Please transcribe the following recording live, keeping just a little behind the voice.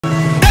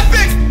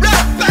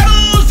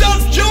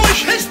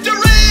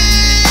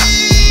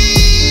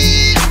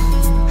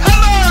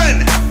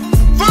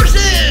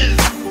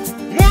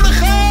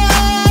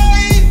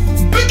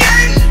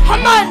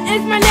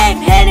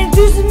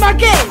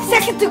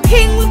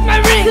king with my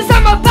ring, cause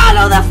I'm about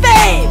all the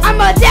fame. I'm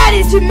a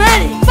daddy to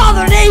many,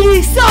 father to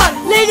 80 sons.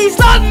 Ladies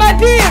love my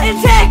beard and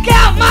take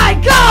out my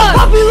gun.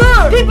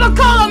 Popular, people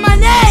call out my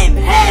name.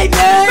 Hey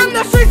man, from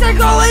the streets I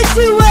go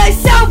into a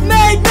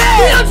self-made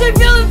man. The ocean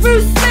feeling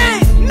through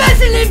space,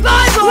 mentioned in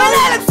Bible. When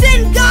Adam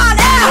sinned,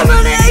 God out. I'm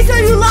gonna answer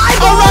you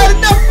liable. Alright,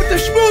 enough with the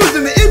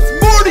shmoozin, it's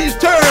Mordy's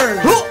turn.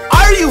 Who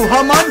are you,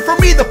 Haman? For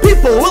me the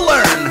people will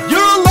learn.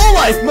 You're a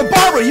lowlife, my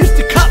barber used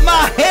to cut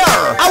my hair.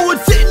 I would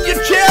sit in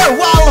your chair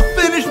while I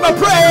finish my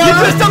prayer.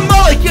 You're just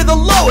Amelek, you're the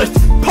lowest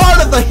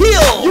part of the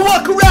hill. You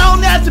walk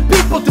around asking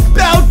people to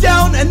bow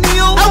down and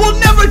kneel. I will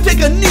never take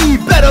a knee,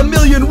 bet a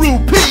million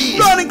rupee.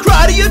 Run and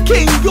cry to your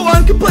king, go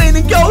on complain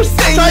and go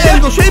sing.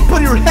 Triangle shape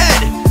on your head,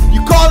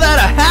 you call that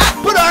a hat?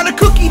 Put on a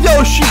cookie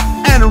dough sheet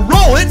and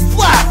roll it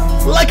flat.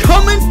 Like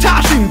Haman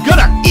Haetz,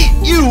 gonna eat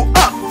you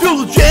up.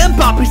 Filled with jam,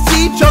 poppy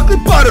seed,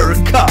 chocolate butter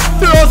cup.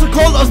 They're also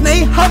called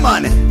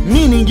Haman,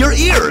 meaning your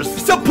ears.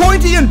 So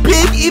pointy and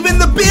big, even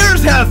the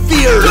bears have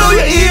fears. Do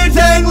your ears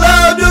hang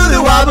low, do they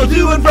wobble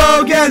to and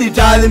fro? Can you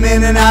tie them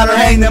in and out or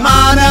hang them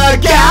on a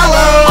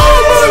gallows?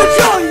 Oh,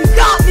 Mordechai, you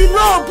got me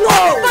low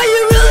blow. But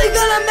you really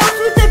gonna mess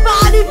with the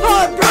body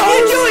part, bro?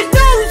 Your Jewish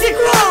nose, it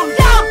grows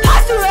down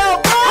past your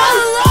elbow. All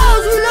the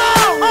laws who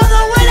know, all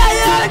the way that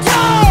you're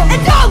Joe.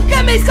 And don't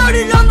get me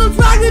started on those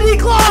raggedy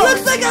clothes.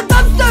 Looks like a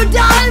dumpster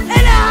dive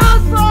in a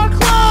house for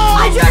clothes.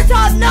 I dress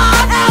up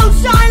not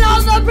outshine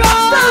all the bros.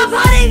 Stop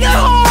hiding your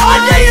hole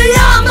under your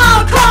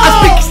yarmulke. I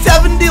speak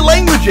 70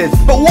 languages,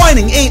 but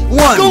whining ain't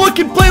one. Go look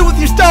and play with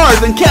your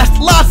stars and cast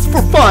lots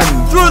for fun.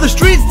 Through the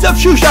streets of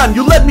Shushan,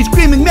 you led me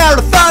screaming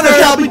marathoner.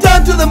 It shall be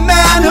done to the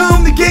man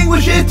whom the king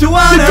wishes to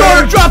honor. The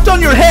door dropped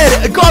on your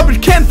head, a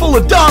garbage can full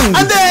of dung.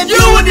 And then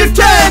you and your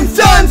 10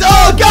 sons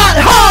all got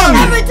hung.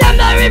 Every time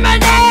I read my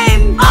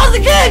name, all the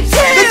kids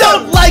cheer. They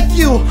don't like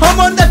you,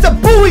 Haman, that's a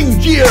booing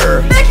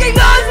jeer. Making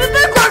noise with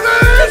the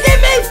crackers to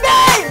give me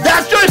fame.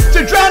 That's just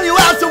to drown you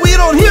out so we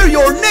don't hear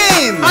your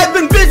name. I've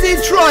been busy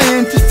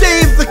trying to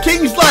save the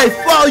king's life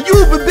while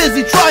you've been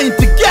busy trying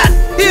to get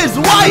his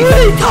wife.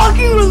 Really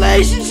talking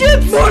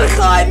relationships?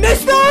 Mordechai,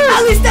 mister?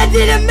 At least I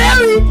didn't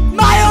marry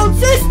my own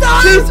sister.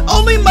 She's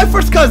only my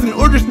first cousin,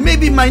 or just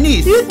maybe my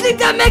niece. You think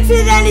that makes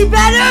it any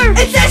better?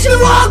 It's that you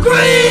all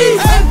agree.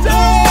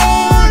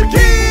 Enter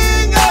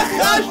King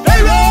Ahasuerus.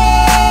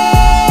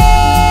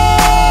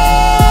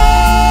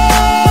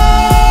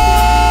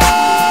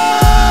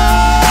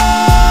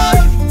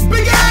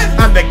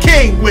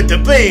 With the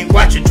bling,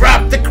 watch it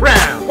drop the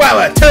crown while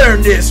I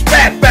turn this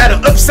rap battle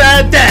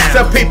upside down.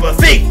 Some people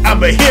think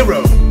I'm a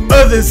hero,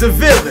 others a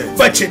villain,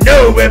 but you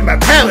know in my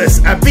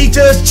palace I be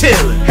just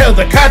chillin'. Held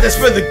a contest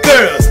for the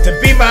girls to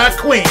be my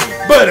queen,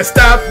 but I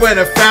stopped when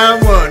I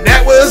found one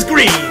that was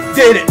green.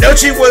 Didn't know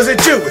she was a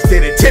Jewess,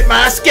 didn't tip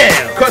my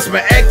scale, cause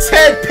my ex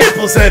had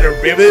pimples and a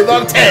really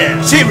long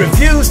tail. She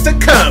refused to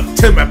come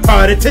to my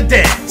party to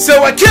dance,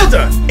 so I killed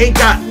her, ain't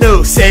got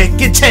no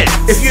second chance.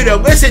 If you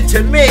don't listen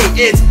to me,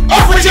 it's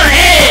off with your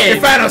head.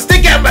 If I don't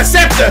stick out my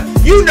scepter,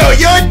 you know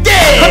you're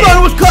dead.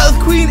 Haman was caught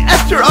with Queen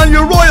Esther on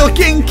your royal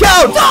king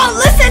couch. Don't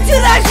listen to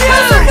that shit.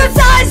 I'll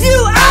circumcise you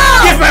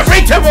out. Give my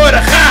ring to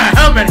Mordechai,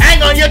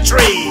 hang on your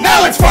tree.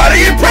 Now it's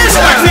party in prison.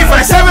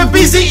 357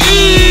 BCE.